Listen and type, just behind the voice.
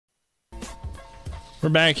We're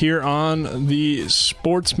back here on the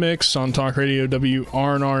Sports Mix on Talk Radio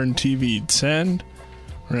WRNR and TV 10.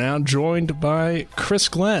 We're now joined by Chris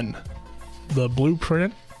Glenn, the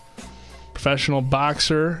Blueprint, professional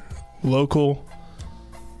boxer, local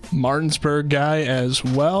Martinsburg guy as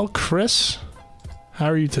well. Chris, how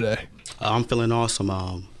are you today? I'm feeling awesome.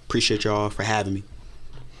 Appreciate y'all for having me.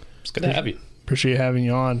 It's good to have you. Appreciate having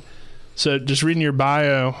you on. So just reading your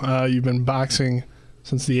bio, you've been boxing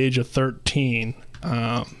since the age of 13.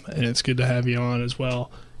 And it's good to have you on as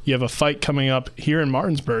well. You have a fight coming up here in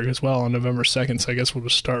Martinsburg as well on November 2nd, so I guess we'll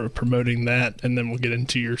just start with promoting that, and then we'll get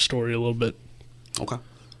into your story a little bit. Okay.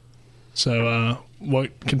 So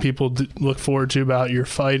what can people look forward to about your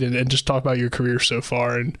fight, and just talk about your career so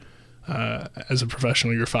far? And as a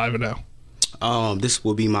professional, you're 5-0. This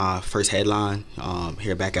will be my first headline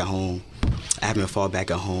here back at home. I haven't fought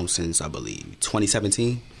back at home since, I believe,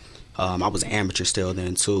 2017. I was an amateur still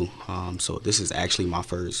then too, so this is actually my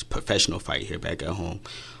first professional fight here back at home.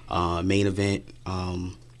 Main event,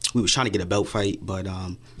 we was trying to get a belt fight, but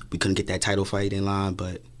we couldn't get that title fight in line.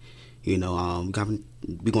 But we're going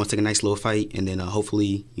to take a nice little fight, and then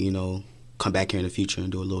hopefully come back here in the future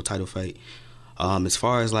and do a little title fight. As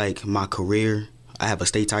far as like my career, I have a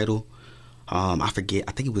state title. I forget,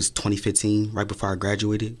 I think it was 2015, right before I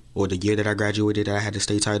graduated, or the year that I graduated, I had the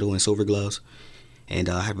state title in silver gloves. And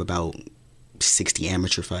I have about 60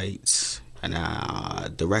 amateur fights. And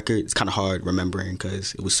the record, it's kind of hard remembering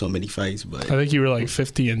because it was so many fights. But I think you were like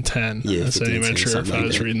 50-10. Yeah, 50 and 10, if I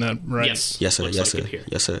was reading that right. Yes, sir.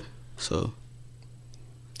 Yes, sir. So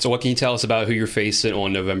what can you tell us about who you're facing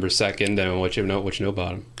on November 2nd and what you know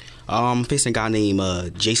about him? I'm facing a guy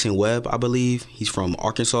named Jason Webb, I believe. He's from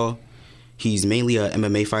Arkansas. He's mainly a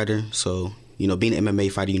MMA fighter. So, being an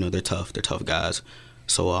MMA fighter, they're tough. They're tough guys.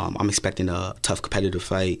 So I'm expecting a tough competitive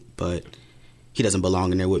fight, but he doesn't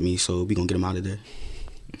belong in there with me, so we're going to get him out of there.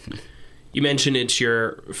 You mentioned it's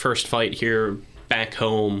your first fight here back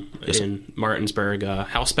home in Martinsburg.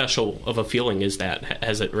 How special of a feeling is that?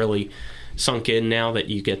 Has it really sunk in now that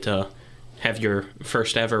you get to have your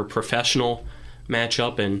first ever professional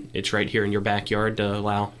matchup, and it's right here in your backyard to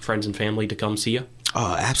allow friends and family to come see you?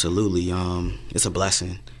 Oh, absolutely. It's a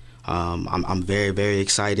blessing. I'm very, very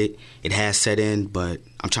excited. It has set in, but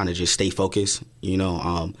I'm trying to just stay focused.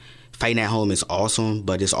 Fighting at home is awesome,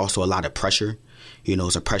 but it's also a lot of pressure.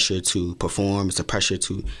 It's a pressure to perform. It's a pressure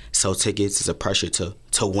to sell tickets. It's a pressure to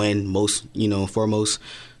win most, foremost.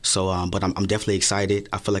 So, but I'm definitely excited.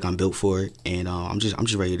 I feel like I'm built for it, and I'm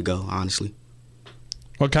just ready to go, honestly.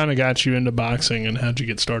 What kind of got you into boxing, and how'd you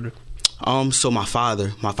get started? So my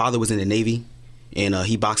father was in the Navy. And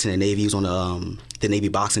he boxed in the Navy. He was on the Navy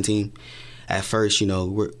boxing team. At first,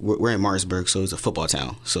 we're in Martinsburg, so it's a football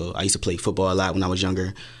town. So I used to play football a lot when I was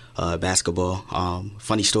younger, basketball.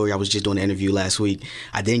 Funny story, I was just doing an interview last week.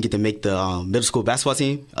 I didn't get to make the middle school basketball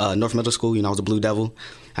team, North Middle School. I was a Blue Devil.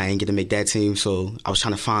 I didn't get to make that team, so I was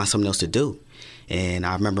trying to find something else to do. And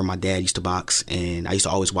I remember my dad used to box, and I used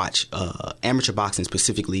to always watch amateur boxing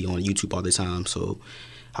specifically on YouTube all the time. So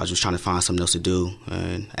I was just trying to find something else to do,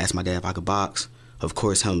 and asked my dad if I could box. Of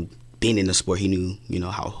course, him being in the sport, he knew,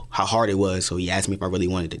 how hard it was. So he asked me if I really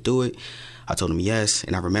wanted to do it. I told him yes.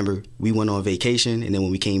 And I remember we went on vacation, and then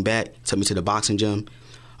when we came back, took me to the boxing gym.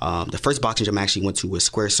 The first boxing gym I actually went to was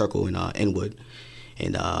Square Circle in Inwood,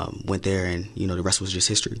 and went there, and the rest was just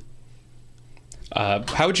history.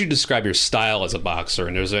 How would you describe your style as a boxer?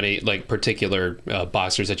 And is there any particular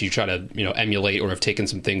boxers that you try to emulate or have taken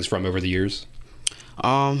some things from over the years?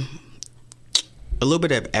 A little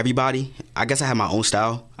bit of everybody. I guess I have my own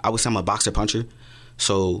style. I would say I'm a boxer puncher.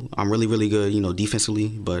 So I'm really, really good, defensively,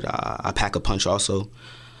 but I pack a punch also.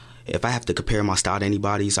 If I have to compare my style to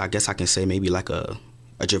anybody's, I guess I can say maybe like a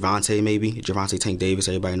Gervonta Tank Davis,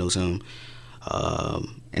 everybody knows him.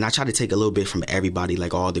 And I try to take a little bit from everybody,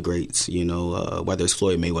 like all the greats, whether it's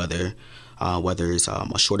Floyd Mayweather, whether it's a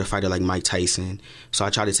shorter fighter like Mike Tyson. So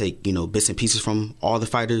I try to take, bits and pieces from all the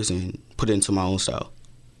fighters and put it into my own style.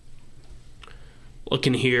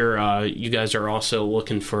 Looking here, you guys are also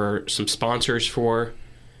looking for some sponsors for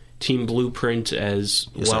Team Blueprint as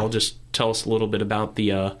well. Sir. Just tell us a little bit about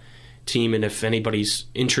the team, and if anybody's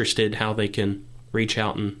interested, how they can reach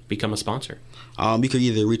out and become a sponsor. You could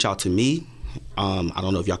either reach out to me. I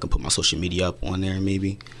don't know if y'all can put my social media up on there,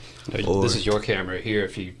 maybe. No, this is your camera here.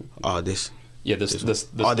 If you this. Yeah, this one.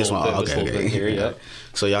 Okay. Here, yeah.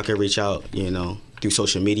 So y'all can reach out, through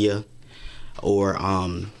social media, or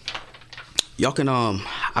y'all can.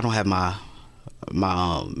 I don't have my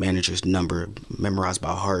manager's number memorized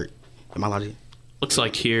by heart. Am I allowed to? Looks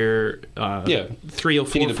like here.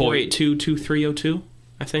 304-482-2302.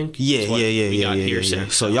 I think. Yeah. Here,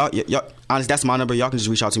 So y'all, honestly, that's my number. Y'all can just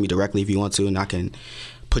reach out to me directly if you want to, and I can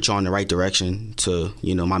put you on the right direction to,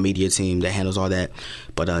 my media team that handles all that.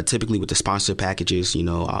 But typically with the sponsor packages,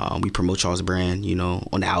 we promote y'all's brand,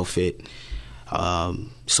 on the outfit,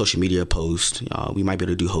 social media posts. We might be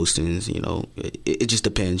able to do hostings, it just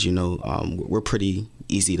depends, we're pretty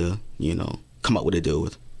easy to, come up with a deal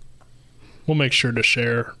with. We'll make sure to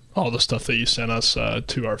share all the stuff that you sent us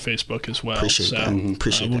to our Facebook as well. Appreciate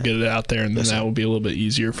that. We'll get it out there, and then that will be a little bit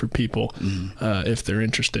easier for people if they're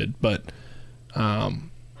interested. But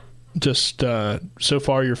just so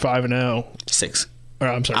far, you're 5-0. 6. Or,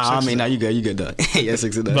 I'm sorry. No, you good, Doug. Yeah,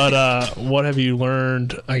 6-0. But what have you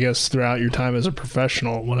learned, I guess, throughout your time as a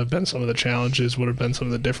professional? What have been some of the challenges? What have been some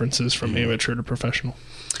of the differences from amateur to professional?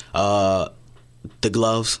 The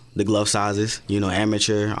glove sizes.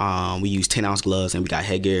 Amateur, we use 10-ounce gloves and we got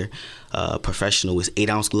headgear. Professional is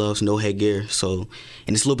 8-ounce gloves, no headgear. So,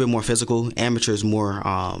 and it's a little bit more physical. Amateur is more,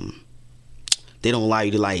 they don't allow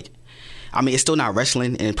you to it's still not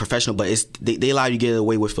wrestling and professional, but they allow you to get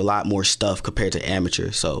away with a lot more stuff compared to amateur.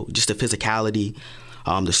 So just the physicality,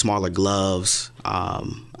 the smaller gloves,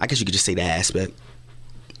 I guess you could just say that aspect.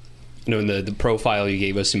 In the profile you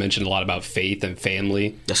gave us, you mentioned a lot about faith and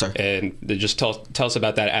family. Yes, sir. And just tell us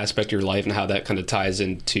about that aspect of your life and how that kind of ties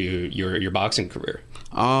into your boxing career.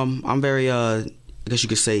 I'm very, I guess you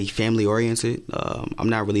could say, family oriented. I'm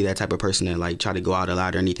not really that type of person that try to go out a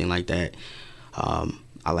lot or anything like that.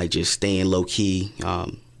 I like just staying low key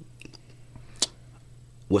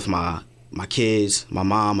with my kids, my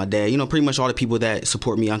mom, my dad. Pretty much all the people that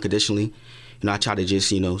support me unconditionally. I try to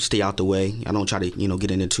just, stay out the way. I don't try to,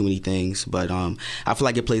 get into too many things. But I feel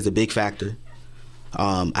like it plays a big factor.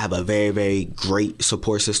 I have a very, very great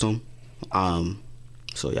support system.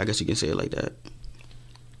 So I guess you can say it like that.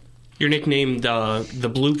 You're nicknamed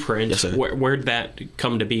the Blueprint. Yes, sir. Where'd that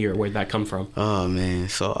come to be, or where'd that come from? Oh, man.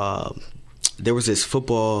 So there was this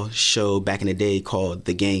football show back in the day called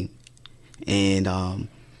The Game. And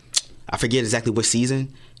I forget exactly what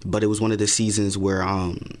season, but it was one of the seasons where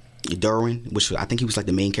Derwin, which I think he was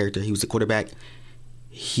the main character, he was the quarterback.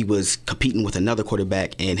 He was competing with another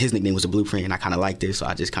quarterback, and his nickname was the Blueprint, and I kind of liked it, so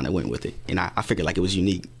I just kind of went with it. And I figured it was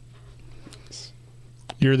unique.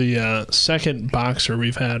 You're the second boxer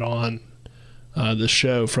we've had on the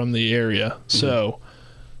show from the area. So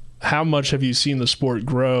how much have you seen the sport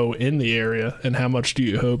grow in the area, and how much do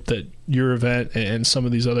you hope that your event and some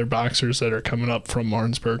of these other boxers that are coming up from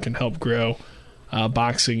Martinsburg can help grow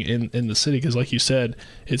boxing in the city? Because like you said,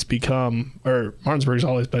 it's become, or Martinsburg's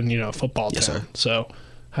always been, a football town. Yes, sir. So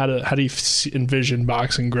how do you envision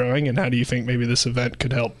boxing growing, and how do you think maybe this event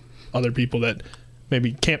could help other people that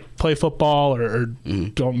maybe can't play football or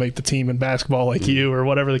don't make the team in basketball like you, or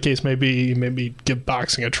whatever the case may be, maybe give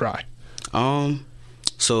boxing a try?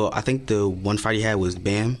 So I think the one fight he had was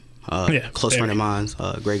Bam, close friend of mine,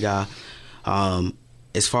 great guy.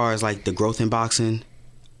 As far as the growth in boxing,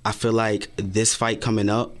 I feel like this fight coming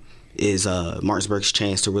up is Martinsburg's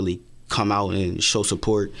chance to really come out and show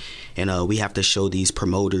support, and we have to show these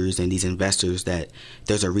promoters and these investors that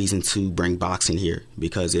there's a reason to bring boxing here,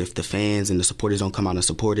 because if the fans and the supporters don't come out and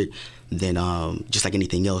support it, then just like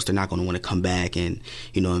anything else, they're not going to want to come back and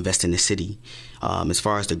invest in the city. As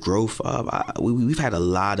far as the growth, we've had a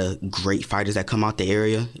lot of great fighters that come out the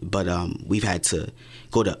area, but we've had to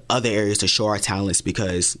go to other areas to show our talents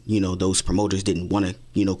because those promoters didn't want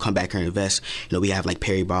to come back here and invest. We have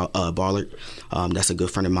Perry Ballard, that's a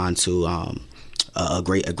good friend of mine too. A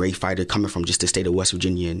great fighter coming from just the state of West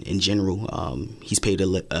Virginia in general. He's paved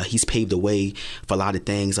the way for a lot of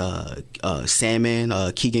things.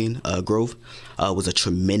 Sandman, Keegan Grove, was a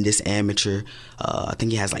tremendous amateur. I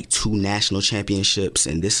think he has 2 national championships,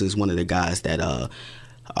 and this is one of the guys that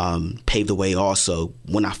paved the way also.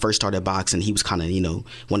 When I first started boxing, he was kind of,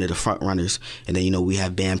 one of the front runners. And then, we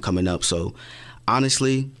have Bam coming up. So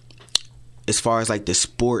honestly, as far as the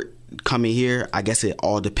sport coming here, I guess it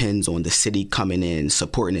all depends on the city coming in,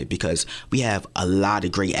 supporting it, because we have a lot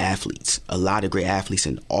of great athletes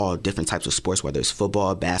in all different types of sports, whether it's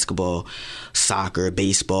football, basketball, soccer,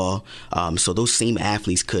 baseball. So those same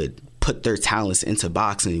athletes could put their talents into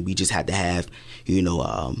boxing. We just had to have,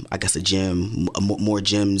 I guess a gym, more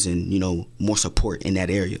gyms, and, more support in that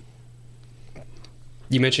area.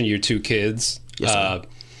 You mentioned your 2 kids. Yes, sir.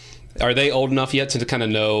 Are they old enough yet to kind of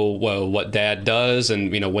know what dad does? And,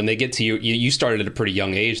 when they get to you started at a pretty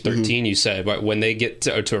young age, 13, you said, but when they get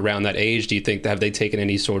to around that age, do you think, have they taken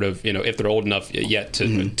any sort of, if they're old enough yet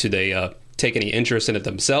to, do they take any interest in it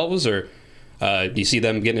themselves, or do you see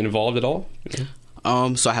them getting involved at all?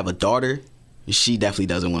 So I have a daughter She definitely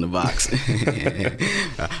doesn't want to box.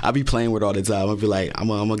 I be playing with her all the time. I'll be like, I'm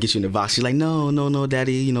gonna get you in the box. She's like, no,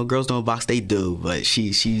 daddy. You know, girls don't box. They do, but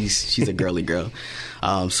she's a girly girl.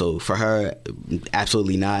 So for her,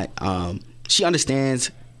 absolutely not. She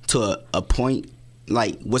understands to a point,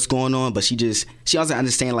 like what's going on, but she doesn't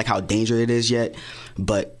understand like how dangerous it is yet.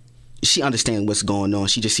 But she understands what's going on.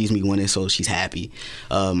 She just sees me winning, so she's happy.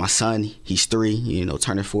 My son, he's 3, you know,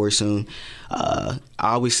 turning 4 soon. I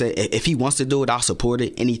always say if he wants to do it, I'll support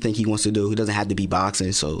it. Anything he wants to do, he doesn't have to be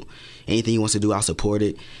boxing. So anything he wants to do, I'll support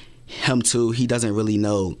it. Him too. He doesn't really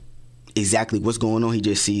know exactly what's going on. He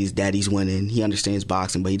just sees daddy's winning. He understands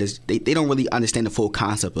boxing, but they don't really understand the full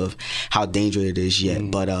concept of how dangerous it is yet.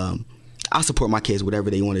 But I support my kids, whatever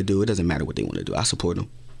they want to do. It doesn't matter what they want to do. I support them.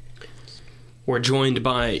 We're joined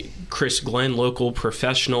by Chris Glenn, local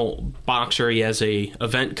professional boxer. He has a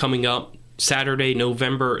event coming up Saturday,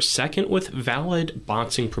 November 2nd with Valid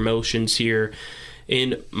Boxing Promotions here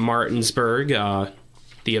in Martinsburg.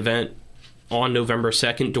 The event on November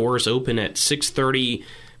 2nd, doors open at 6:30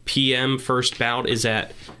 p.m. First bout is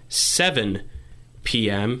at 7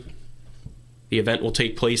 p.m. The event will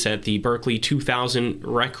take place at the Berkeley 2000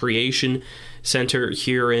 Recreation Center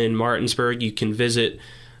here in Martinsburg. You can visit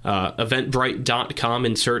eventbrite.com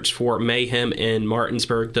and search for Mayhem in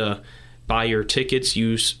Martinsburg to buy your tickets.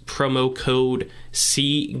 Use promo code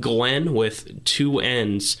CGLEN with 2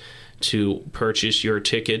 N's to purchase your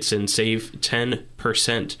tickets and save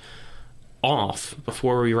 10% off.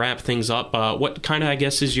 Before we wrap things up, what kind of, I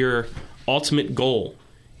guess, is your ultimate goal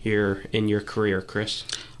here in your career, Chris?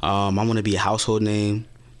 I want to be a household name.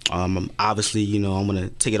 Obviously, you know, I want to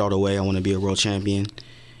take it all the way. I want to be a world champion.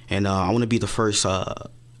 And I want to be the first,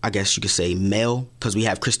 I guess you could say, male, because we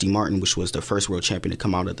have Christy Martin, which was the first world champion to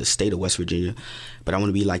come out of the state of West Virginia. But I want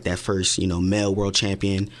to be like that first, you know, male world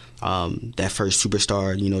champion, that first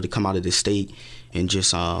superstar, you know, to come out of the state and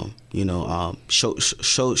just, you know, show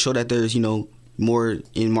that there's, you know, more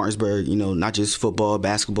in Martinsburg, you know, not just football,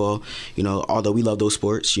 basketball, you know, although we love those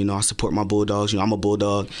sports. You know, I support my Bulldogs. You know, I'm a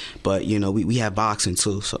Bulldog, but, you know, we have boxing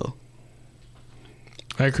too, so. All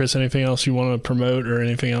right, Chris, anything else you want to promote or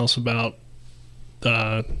anything else about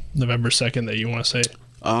November 2nd that you want to say?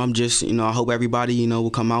 Just, you know, I hope everybody, you know, will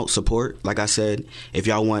come out, support. Like I said, if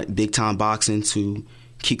y'all want big-time boxing to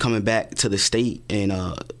keep coming back to the state and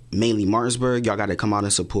mainly Martinsburg, y'all got to come out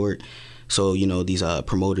and support. So, you know, these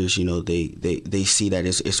promoters, you know, they see that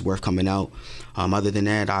it's worth coming out. Other than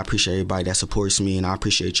that, I appreciate everybody that supports me, and I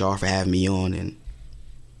appreciate y'all for having me on. And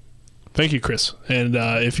thank you, Chris. And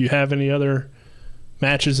if you have any other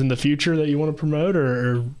matches in the future that you want to promote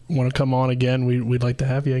or want to come on again, we'd like to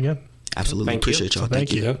have you again. Absolutely. Appreciate y'all. So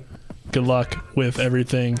thank you. Good luck with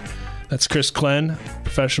everything. That's Chris Glenn,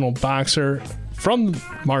 professional boxer from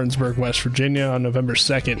Martinsburg, West Virginia. On November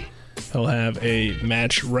 2nd, he'll have a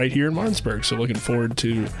match right here in Martinsburg. So looking forward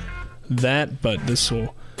to that. But this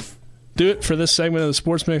will do it for this segment of the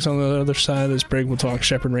Sports Mix. On the other side of this break, we'll talk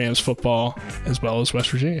Shepherd Rams football as well as West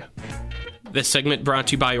Virginia. This segment brought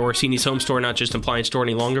to you by Orsini's Home Store, not just an appliance store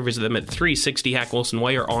any longer. Visit them at 360 Hack Wilson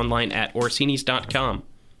Way or online at orsinis.com.